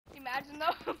Imagine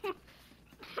though.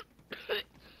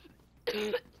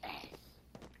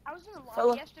 I was in the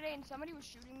lobby yesterday and somebody was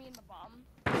shooting me in the bomb.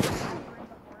 We were in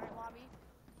the Fortnite lobby.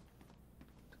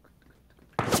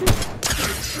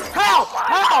 How? Oh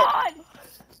How? God!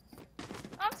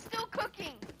 I'm still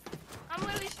cooking. I'm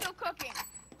literally still cooking.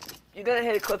 You didn't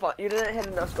hit a clip on. You didn't hit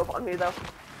a no scope on me though.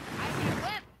 I hit a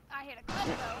clip. I hit a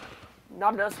clip though.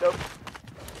 Not a no scope.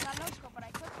 Not no scope, but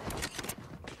I clipped it.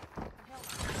 Oh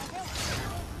hell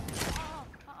no! Oh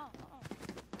hell no!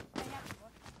 I have to.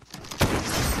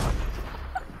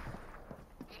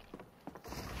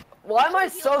 Why am I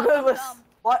so good with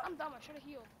what? I'm dumb. I should have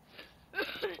healed.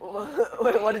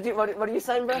 Wait, what are you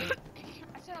saying, bro? I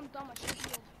said I'm dumb. I should have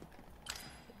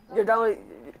healed.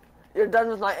 You're done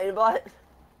with my aimbot?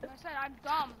 I said I'm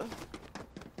dumb.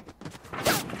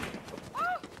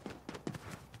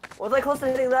 Was I close to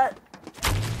hitting that?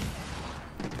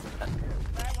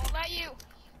 But I won't let you.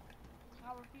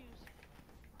 I'll refuse.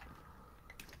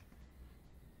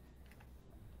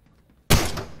 I'm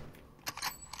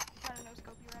trying to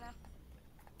no-scope you right now.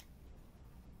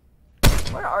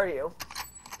 Where are you?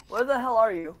 Where the hell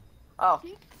are you? Oh.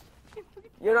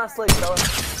 You're not asleep, though.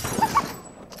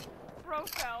 Bro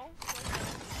fell.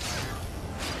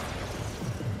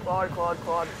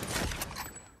 Quad.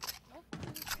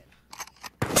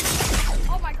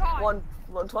 Oh my god.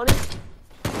 120?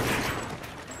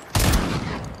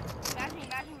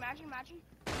 Imagine.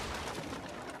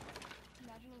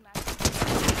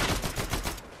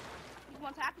 He's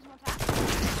one tap.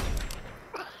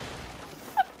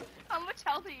 How much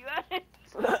health are you at?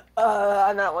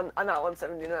 I'm at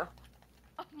 170 now.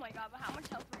 Oh my god, but how much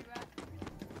health are you at?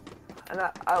 And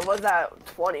I was at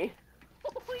 20.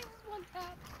 Oh, he was one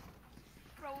tap.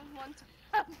 Bro was one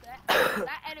tap.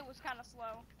 That edit was kind of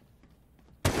slow.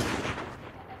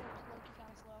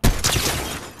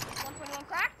 121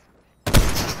 cracked.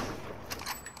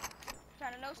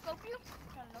 Trying to no-scope you.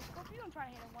 I'm trying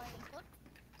to hit a 180 clip.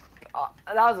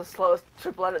 That was the slowest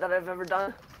triple edit that I've ever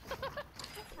done.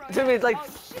 Bro, To me, it's like... oh,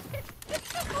 shit.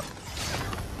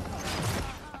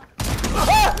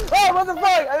 Oh, what the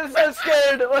fuck? I'm so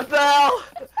scared. What the hell?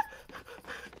 So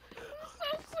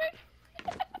quick.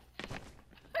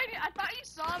 I thought you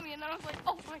saw me, and then I was like,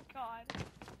 oh my god.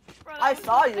 Bro, I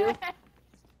saw you.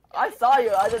 I saw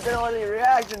you. I just didn't want any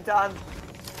reaction time.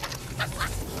 Oh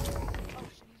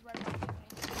shit, he's right behind me.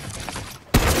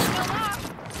 Still up.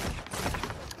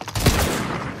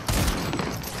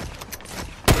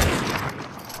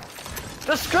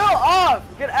 Just screw off.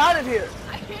 Get out of here.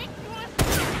 I hate you.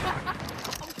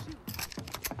 Oh shoot.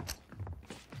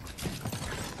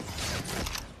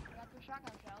 I got 3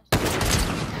 shotgun shells.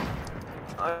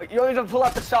 You don't even pull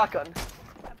out the shotgun.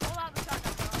 I pulled out the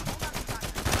shotgun, bro.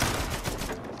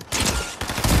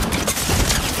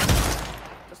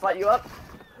 Just light you up.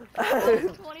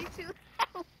 22.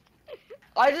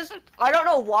 I don't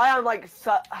know why I'm like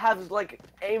have like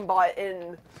aimbot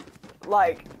in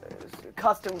like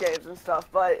custom games and stuff,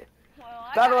 but Well,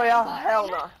 Battle Royale, hell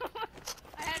no.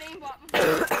 I had aimbot before.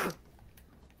 Alright,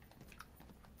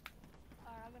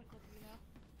 I'm gonna clip you now.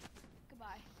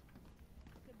 Goodbye.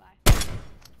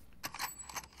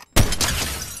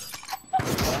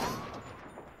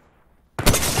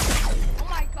 Oh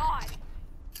my god.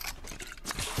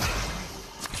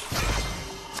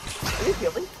 Are you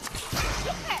healing?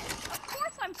 Yes, of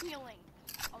course I'm healing.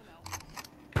 Oh no.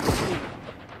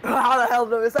 How the hell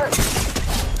is that?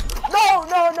 No!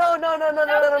 That was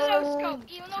a no-scope.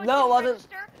 Even though No, it wasn't.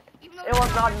 register, even though It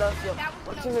was not a no-scope. That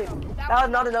What was do a you mean? no-scope. That was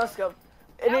not a no-scope. It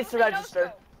That needs to was a register.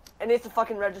 no-scope. It needs to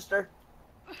fucking register.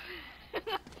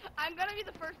 I'm gonna be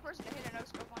the first person to hit a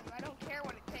no-scope on you. I don't care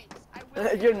what it takes. I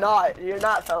will. You're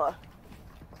not, fella.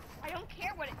 I don't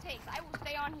care what it takes. I will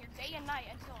stay on here day and night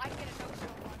until I get a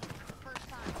no-scope on you the first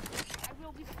time. I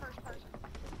will be the first person.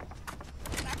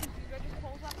 Imagine Hugo just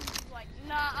pulls up and he's like,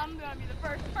 nah, I'm gonna be the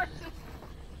first person.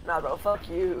 Nah, bro, fuck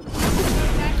you.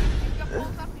 Imagine Hugo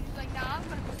pulls up and he's like, nah, I'm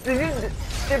gonna be the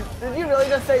Did you really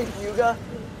just say Yuga?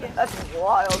 Yes. That's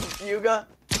wild, Yuga.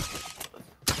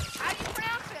 How do you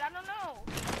pronounce it? I don't know.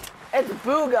 It's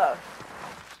Booga. I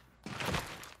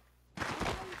don't know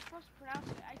how you're supposed to pronounce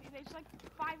it. There's like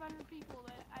 500 people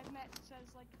that I've met that says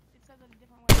like it says it a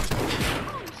different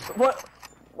way.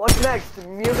 What's next?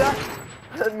 Muga?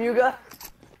 Muga?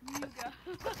 Muga.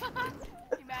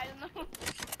 Imagine them.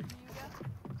 Muga.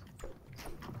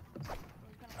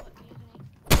 He's gonna flip me, isn't he?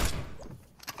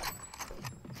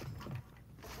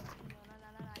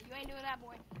 No. You ain't doing that,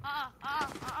 boy.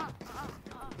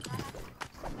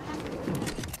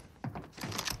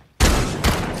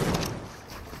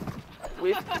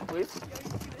 Weep. Yo, you see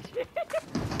this shit?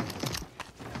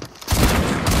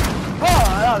 Oh,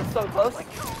 I that was so close.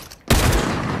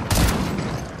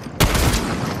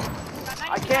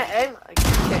 I can't aim. I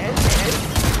can't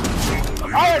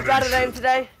aim. I was bad at aim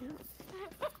today.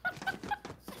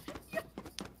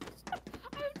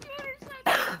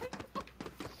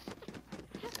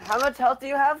 How much health do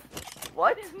you have?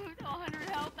 What? 100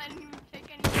 health and you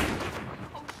take any.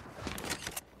 Oh.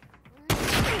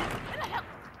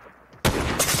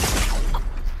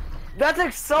 That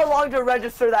took so long to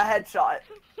register that headshot.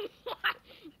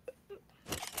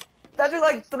 That took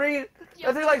like 3.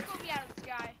 Yeah, that took like. Scope me out of the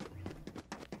sky.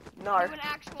 No. Do an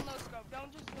actual no scope.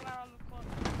 Don't just zoom out on the close.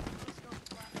 No scope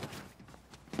is last time.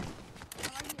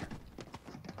 I'm right here.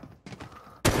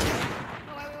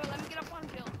 No, wait. Let me get up on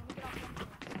build.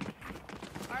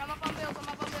 Alright, I'm up on build.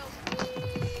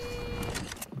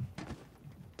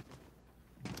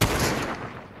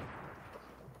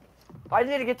 I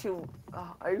need to get to.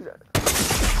 I use it.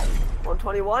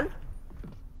 121.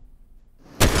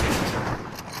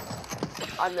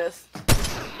 I missed.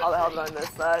 How the hell did I miss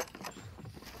that?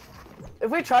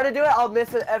 If we try to do it, I'll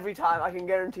miss it every time. I can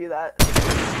guarantee that.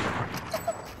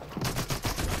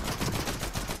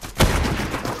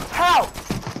 How?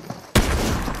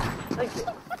 Thank you.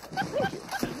 Thank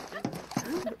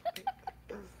you.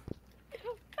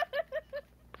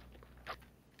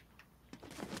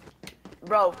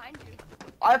 Bro,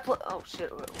 I play. Oh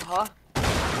shit! Huh? It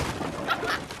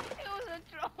was a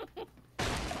troll.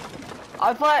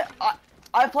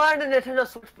 I play on the Nintendo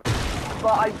Switch,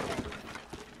 but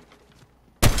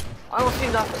I don't see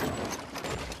nothing.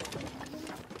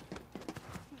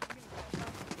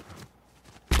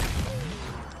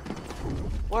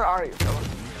 Where are you, fella?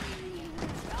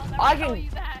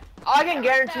 I can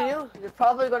guarantee you're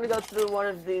probably going to go through one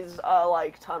of these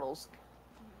like tunnels.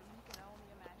 You can only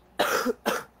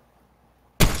imagine.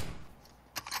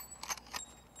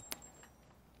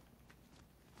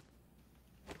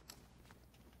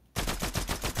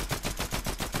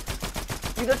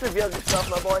 You just revealed yourself,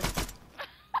 my boy.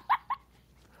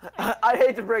 I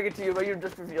hate to break it to you, but you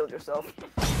just revealed yourself.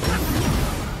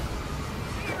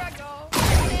 Here I go.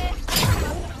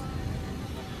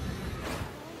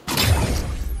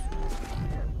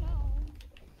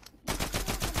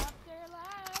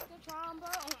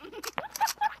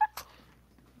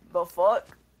 The fuck?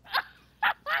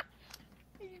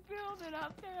 He's building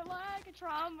up there like a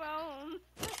trombone.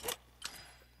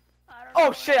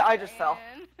 Oh shit, I just fell.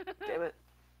 Damn it.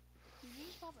 Did you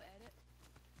just pop an edit?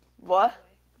 What?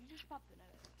 You just popped an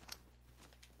edit.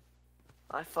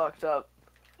 I fucked up.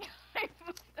 I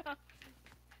fucked up.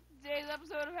 Today's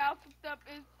episode of How Fucked Up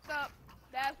is up.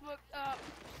 That's fucked up.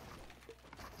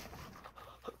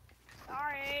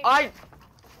 Sorry. I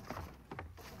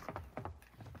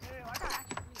got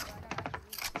actually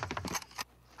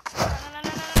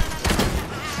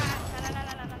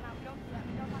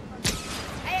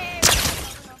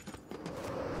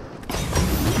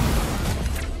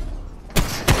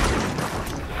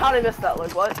How did I miss that?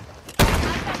 Like what?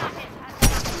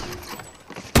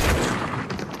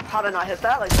 How did I not hit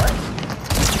that? Like what?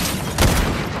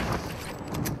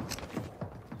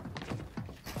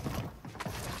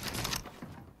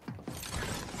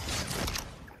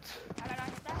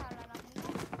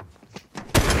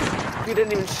 You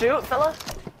didn't even shoot, fella?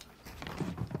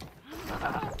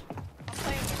 I'm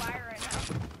playing fire right now.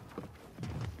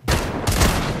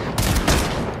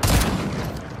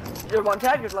 You're one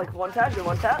tap, you're like one tap, you're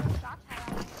one tap.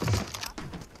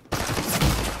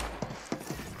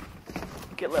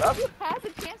 Get lit up. You had the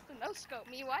chance to no scope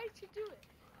me. Why did you do it?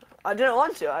 I didn't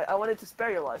want to. I wanted to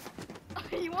spare your life.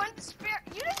 You wanted to spare.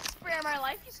 You didn't spare my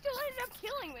life. You still ended up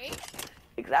killing me.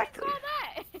 Exactly. Call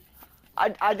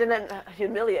that. I didn't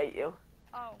humiliate you.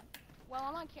 Oh, well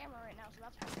I'm on camera right now, so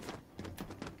that's fine.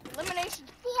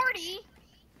 Eliminations 40.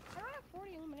 I don't have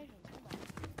 40 eliminations. Hold on.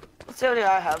 Let's see how many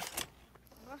I have.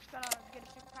 I'm just gonna get a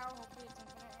superpower. Hopefully it's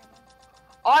infinite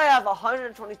ammo. I have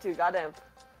 122. Goddamn.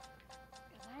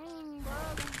 Dang, bro.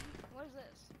 What is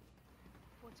this?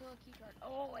 Fortilla keycard.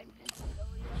 Oh,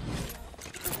 invincibility.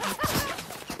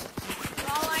 That's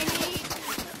all I need.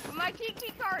 My key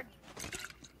card.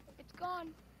 It's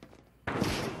gone. My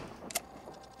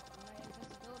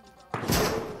invincibility, bro.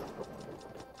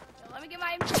 Yo, let me get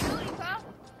my invincibility, pal.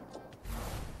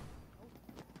 Oh,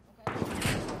 okay.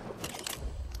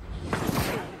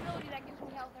 Invincibility that gives me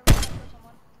health every time I kill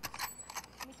someone.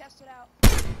 Let me test it out.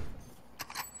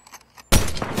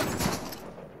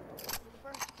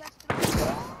 First test it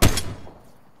out.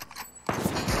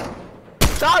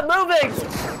 Stop moving!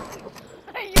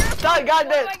 Stop,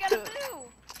 goddamn! What am I gonna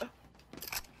do?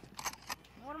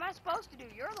 What am I supposed to do?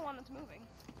 You're the one that's moving.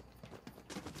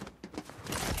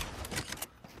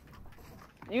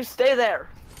 You stay there.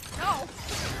 No.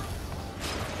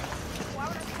 Why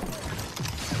would I be cool?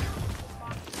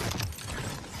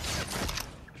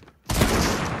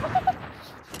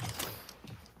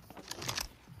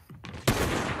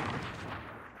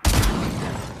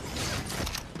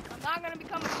 I'm not gonna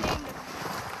become ashamed of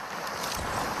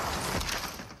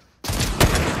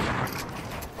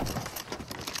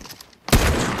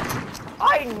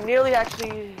I nearly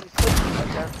actually clicked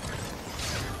right there.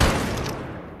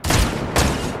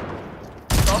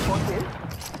 Go up, 14.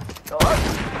 Go up.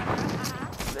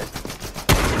 Miss.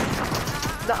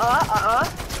 Nuh-uh.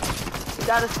 You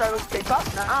gotta start with K-pop.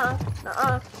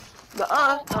 Nuh-uh.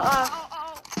 Oh.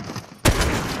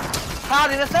 How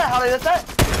did I miss that?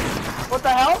 What the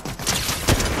hell?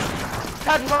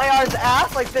 Touch my AR's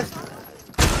ass like this.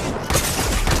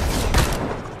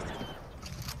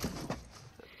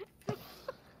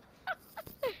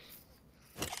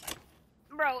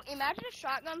 Bro, imagine if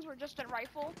shotguns were just a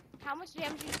rifle. How much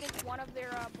damage do you think one of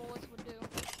their bullets would do?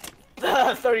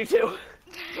 32.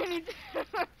 Imagine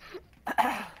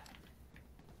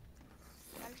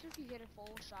if you hit a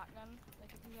full shotgun.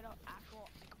 Like if you hit an actual,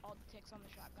 like, all the ticks on the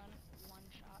shotgun, one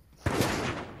shot.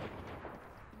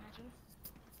 Imagine.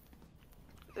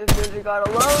 This ninja got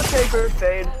a low taper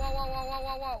fade.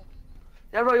 Whoa.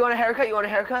 Yeah, bro, you want a haircut?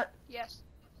 Yes.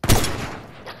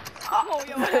 Oh,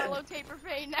 yo, I got a low taper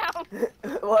fade now.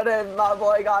 What if my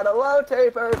boy got a low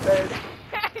taper fade?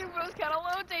 You both got a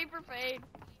low taper fade.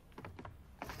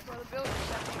 Bro, the build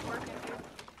resets ain't working, dude.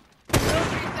 Build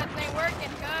resets ain't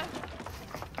working, huh?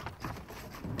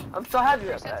 I'm so happy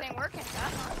about Resets that. ain't working, huh?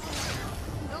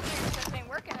 Build resets ain't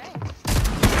working, eh?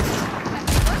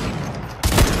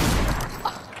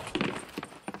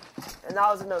 And that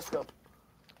was a no scope.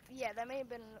 Yeah, that may have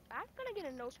been. I'm gonna get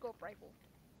a no scope rifle.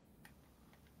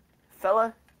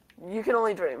 Fella, you can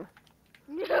only dream.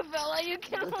 Yeah, fella, you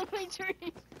can only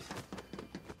dream.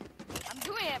 I'm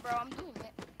doing it, bro. I'm doing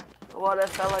it. What if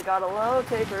fella got a low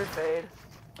taper fade?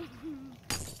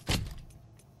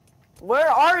 Where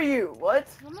are you? What?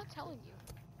 I'm not telling you.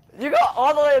 You got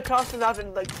all the way across the map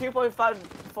in like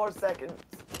 2.54 seconds.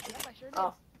 Yep, I sure did.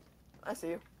 Oh, I see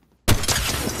you.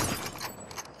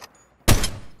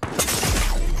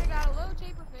 I got a low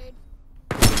taper fade.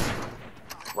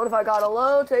 What if I got a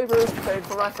low taper fade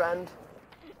for my friend?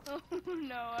 Oh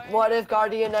no. What if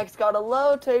Guardian X got a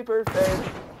low taper fade?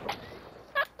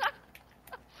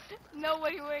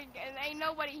 Nobody would, and ain't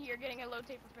nobody here getting a low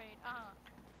taper fade.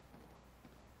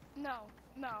 No.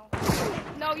 No,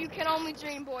 you can only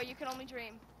dream, boy. You can only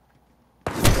dream.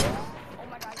 Oh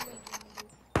my god, you ain't dreaming, dude.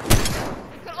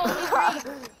 You can only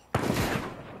dream.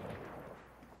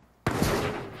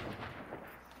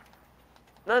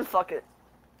 Then fuck it.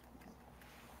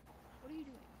 What are you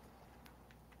doing?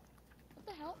 What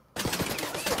the hell?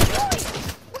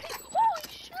 Holy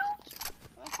shoot!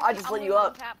 I just lit you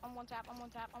up. I'm one tap.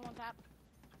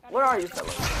 Where are you,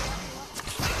 fella?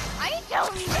 I ain't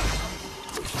telling you that.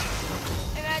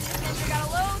 Imagine Ninja got a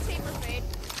low taper fade.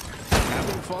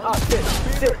 Having fun? Oh, shit.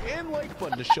 Spear and like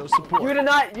button to show support. You did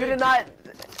not.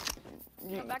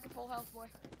 I'm back at full health, boy.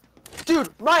 Dude,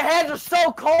 my hands are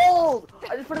so cold!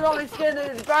 I just put it on my skin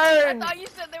and it I burns! thought you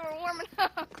said they were warming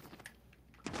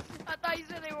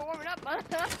up.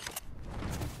 Huh?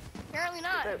 Apparently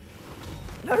not.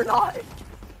 They're not.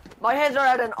 My hands are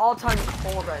at an all-time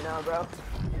cold right now, bro.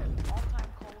 All-time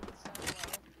cold instead of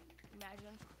low.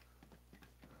 Imagine.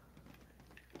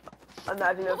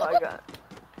 Imagine if I got...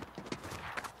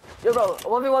 Yo, bro,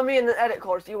 1v1 me in the edit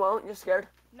course. You won't? You're scared?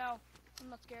 No, I'm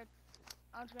not scared.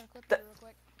 I'm just gonna clip you real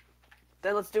quick.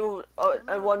 Then let's do a You'll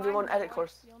never 1v1 find me, edit boy.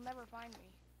 course. You'll never find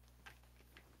me.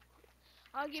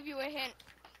 I'll give you a hint.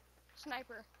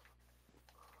 Sniper.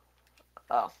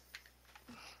 Oh,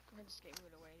 I just gave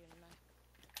it away, didn't I?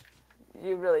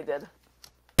 you really did.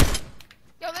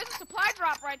 Yo, there's a supply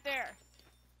drop right there.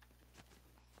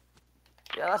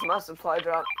 Yeah, that's my supply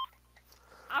drop.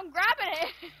 I'm grabbing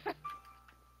it.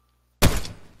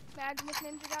 Imagine if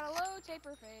Ninja got a low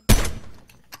taper fade.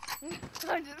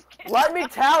 I'm just kidding. Let me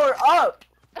tower up!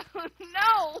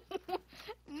 No!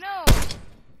 No!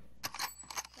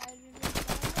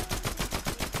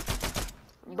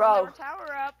 Bro. Never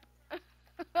tower up.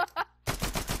 I'm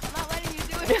not letting you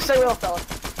do it. Yes, I will, fella.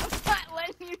 I'm not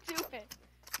letting you do it.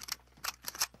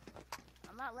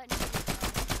 I'm not letting you do it.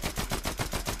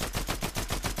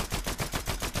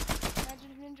 Imagine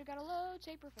if Ninja got a low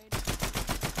taper fade.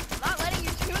 I'm not letting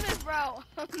you do this, bro.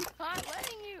 I'm not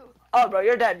letting you. Oh, bro,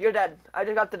 you're dead. You're dead. I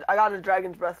got a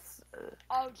dragon's breath.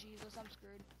 Oh, Jesus, I'm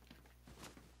screwed.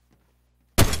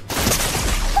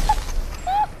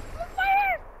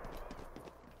 Fire!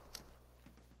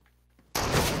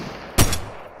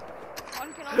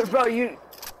 One can only Bro, you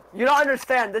You don't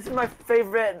understand. This is my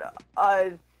favorite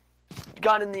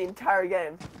gun in the entire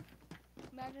game.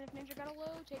 Imagine if Ninja got a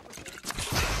low taper.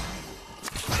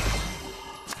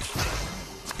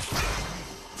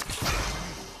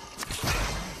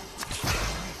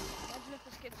 Imagine if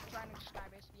this kid's trying to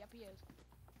skybase. Yep, he is.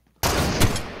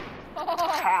 Oh.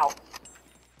 How?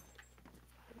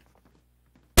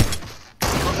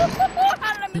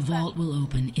 How did I The miss vault will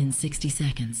open in 60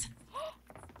 seconds.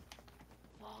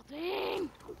 Vaulting!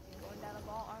 You're going down the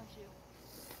vault, aren't you?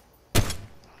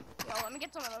 Yo, let me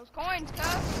get some of those coins,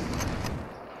 cuz.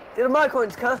 Get my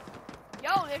coins, cuz.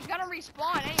 Yo, they're gonna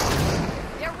respawn anyway.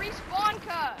 They're respawn,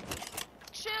 cuz.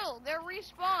 Chill, they're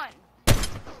respawn.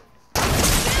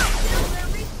 Chill,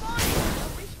 they're respawning.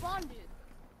 They'll respawn, dude.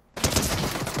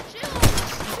 Chill,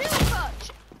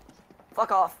 cuz.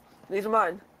 Fuck off. These are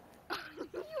mine.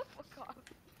 You fuck off.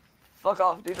 Fuck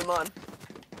off. These are mine.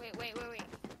 Wait.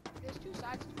 There's two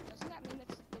sides to it. Doesn't that mean that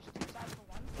there's two sides for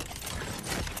one?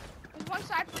 There's one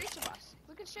side for each of us.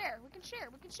 We can share.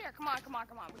 Come on.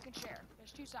 We can share.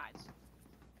 There's two sides.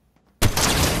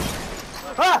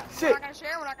 Ah, We're shit. not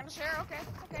gonna share.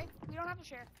 Okay. We don't have to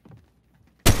share.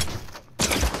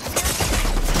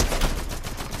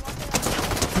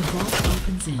 The vault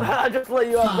opens in I just let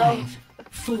you up, bro. 5,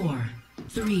 4,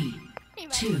 3, Hey,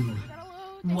 man, 2, gotta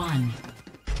load. 1.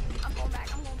 I'm going back.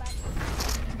 Hell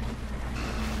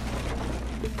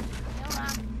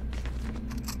nah.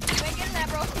 You ain't getting that,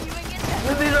 bro. You ain't getting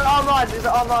that. These are all mine. These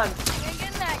are all mine. You ain't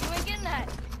getting that.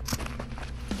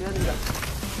 You don't need them.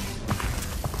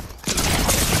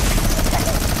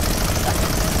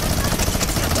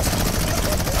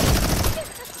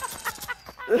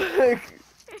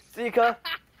 Sika.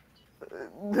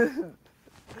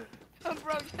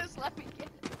 Bro, just let me get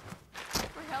it.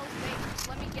 For hell's sake, just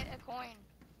let me get a coin.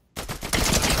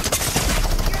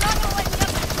 You're not gonna let me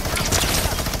up.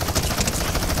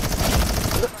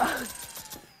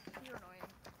 You're annoying.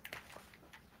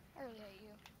 I really hate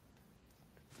you.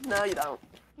 No, you don't.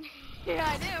 Yeah, I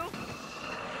do.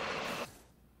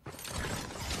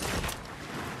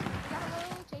 Got a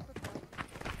little taper coin.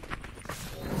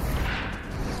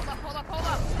 Hold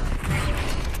up.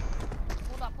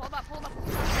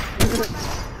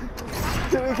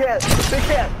 We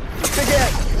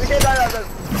can't die on them.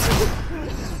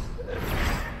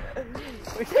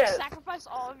 We can't. Sacrifice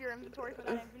all of your inventory for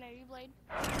that infinity blade.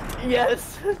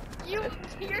 Yes. You're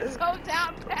so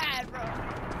down bad, bro.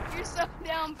 You're so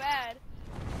down bad.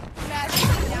 Imagine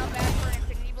being down bad for an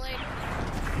infinity blade.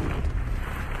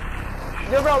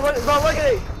 Yo, bro, look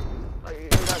at me. Oh,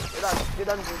 you're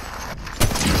done.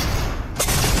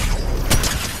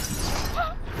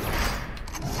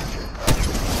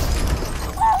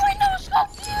 Oh, I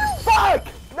no-scoped you! Fuck!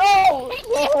 No!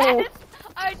 Yes!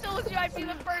 I told you I'd be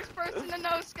the first person to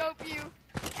no-scope you,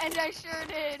 and I sure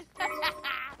did.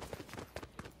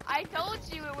 I told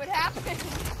you it would happen.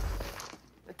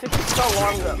 It took you so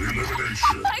long though.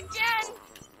 Again!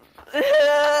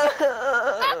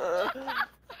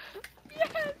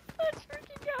 Yes, let's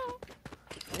freaking go.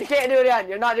 You can't do it again.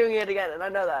 You're not doing it again, and I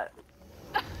know that.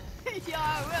 Yeah,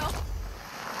 I will.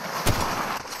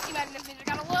 Imagine if Ninja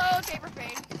got a low taper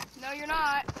fade. No, you're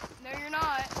not.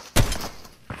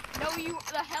 No, you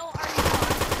the hell are you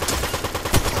not?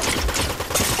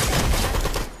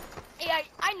 Hey,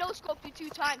 I no-scoped you 2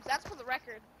 times. That's for the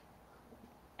record.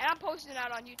 And I'm posting it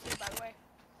out on YouTube, by the way.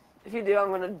 If you do,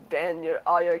 I'm gonna ban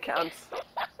all your accounts.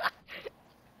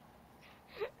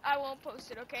 I won't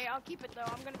post it, okay? I'll keep it though.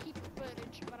 I'm gonna keep the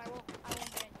footage, but I won't ban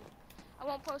you. I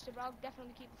won't post it, but I'll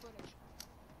definitely keep the footage.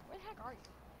 Where the heck are you?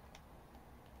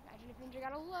 Imagine if Ninja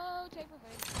got a low taper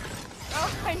fade. Oh,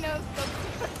 I know.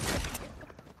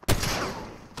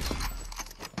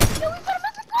 No, we put him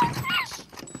as a goldfish!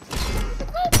 He's a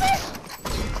goldfish!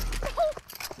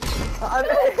 No!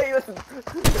 Hey, listen.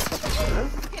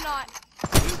 You cannot.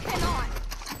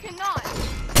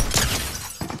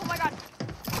 Oh my god.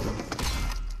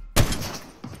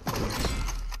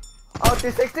 Oh,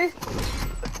 260?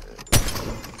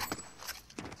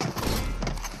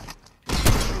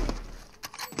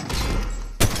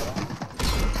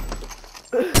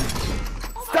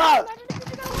 Stop!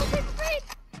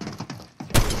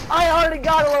 I already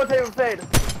got a low taper fade.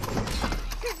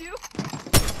 You do?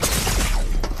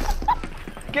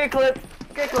 Get clipped.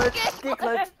 Get clipped. Get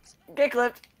clipped. Get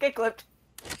clipped. Get clipped.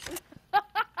 Bro,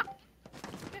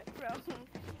 I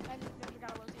just never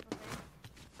got a low taper fade.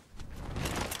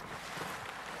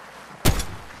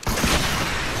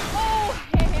 Oh,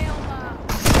 hell no.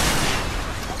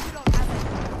 Oh, you don't have it.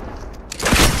 You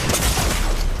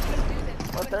couldn't do this.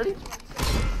 130?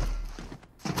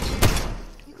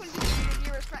 You couldn't do this.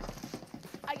 You're a threat.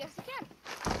 I guess you can.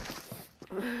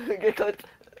 Get clipped.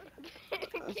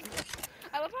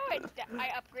 I love how I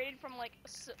upgraded from like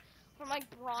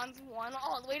bronze 1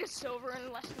 all the way to silver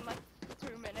in less than like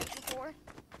 2 minutes before.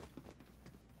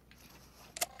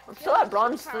 I'm still at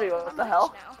bronze 3. What I'm the rich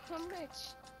hell? Now. I'm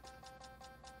rich.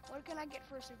 What can I get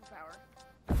for a superpower?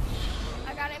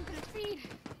 I got infinite speed.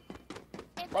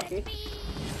 Infinite Lucky. speed.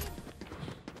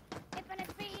 Infinite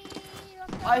speed.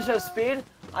 Let's go. I show speed.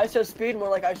 I show speed more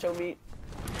like I show meat.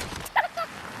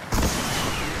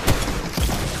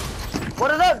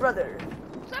 What is up, brother?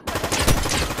 What's up, brother?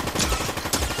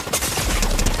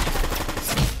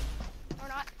 Or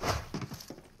not.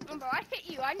 Bro, I hit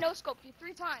you. I no-scoped you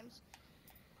 3 times.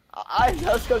 I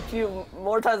no-scoped you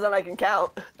more times than I can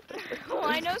count. Well,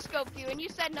 I no-scoped you, and you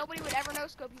said nobody would ever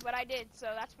no-scope you, but I did,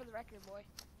 so that's for the record, boy.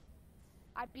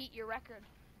 I beat your record.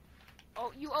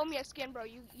 Oh, you owe me a skin, bro.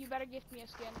 You better gift me a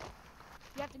skin.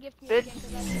 You have to gift me a Bitch. skin,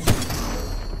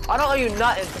 because I don't owe you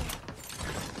nothing. you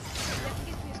have to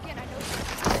gift me a skin. I know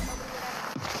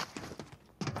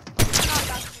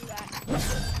nobody would ever.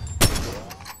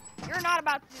 You're not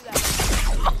about to do that.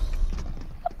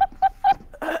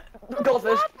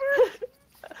 Goldfish.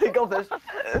 Goldfish. I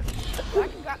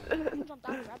can jump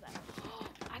down and grab that.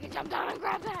 I can jump down and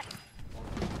grab that.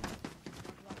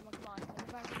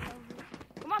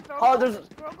 Come on, throw a Oh, goldfish.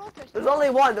 Throw a goldfish. There's only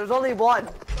one. There's only one.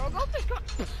 Throw a goldfish. Come on.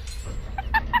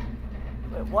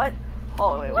 Wait, what?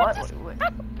 Oh, wait, What what? just Wait.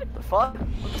 The fuck?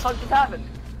 What the fuck just happened?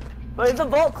 Wait, is the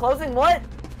vault closing? What?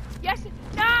 Yes.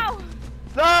 No.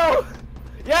 No!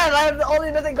 Yes, I have the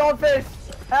only missing goldfish.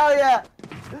 Hell yeah.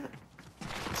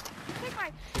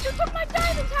 You took my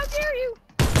diamonds. How dare you?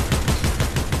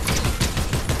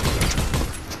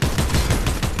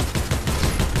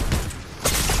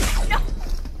 No.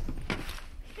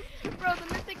 Bro,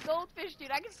 the mythic goldfish,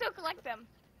 dude. I can still collect them.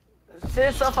 Shit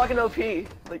is so fucking OP.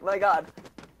 Like, my god.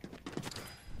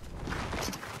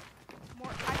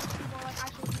 I should be more like I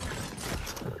should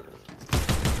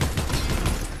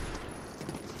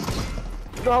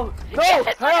be. No, no,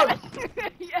 Yes, help!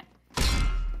 yes.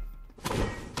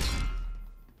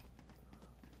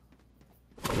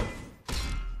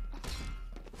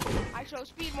 I show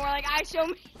speed more like I show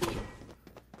me.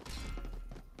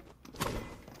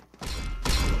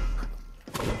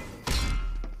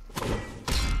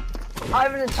 I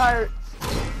have an entire...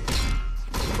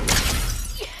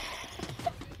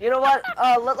 You know what?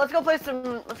 Let's go play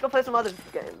some other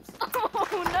games.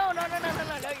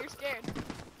 Oh no, you're scared.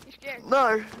 You're scared.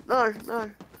 No.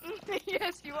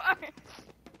 Yes, you are.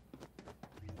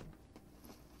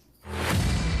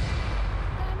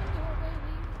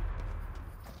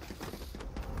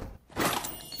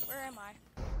 Where am I?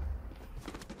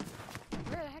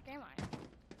 Where the heck am I?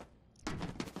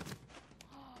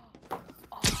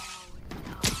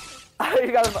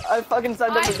 You got. I fucking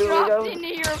signed up I to do dropped it. into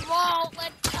your vault.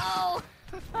 Let's go.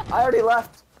 I already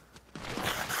left.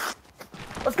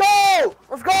 Let's go!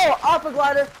 Let's go! Oppa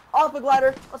glider! Oppa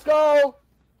glider! Let's go!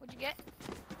 What'd you get?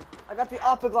 I got the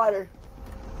Oppa glider.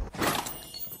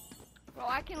 Bro,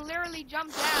 I can literally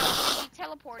jump down and be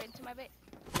teleported to my base.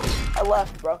 I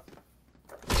left, bro.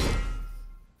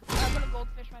 I'm gonna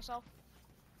goldfish myself.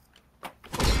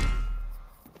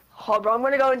 Oh, bro, I'm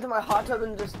gonna go into my hot tub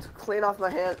and just clean off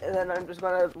my hand, and then I'm just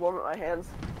gonna warm up my hands.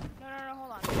 No,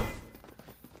 hold on.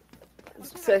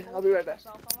 Say, I'll be right back. I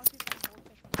wanna see if I can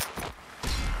goldfish myself.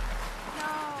 No.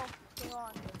 Okay, hold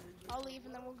on. I'll leave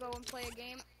and then we'll go and play a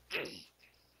game.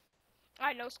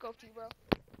 I no-scoped you, bro.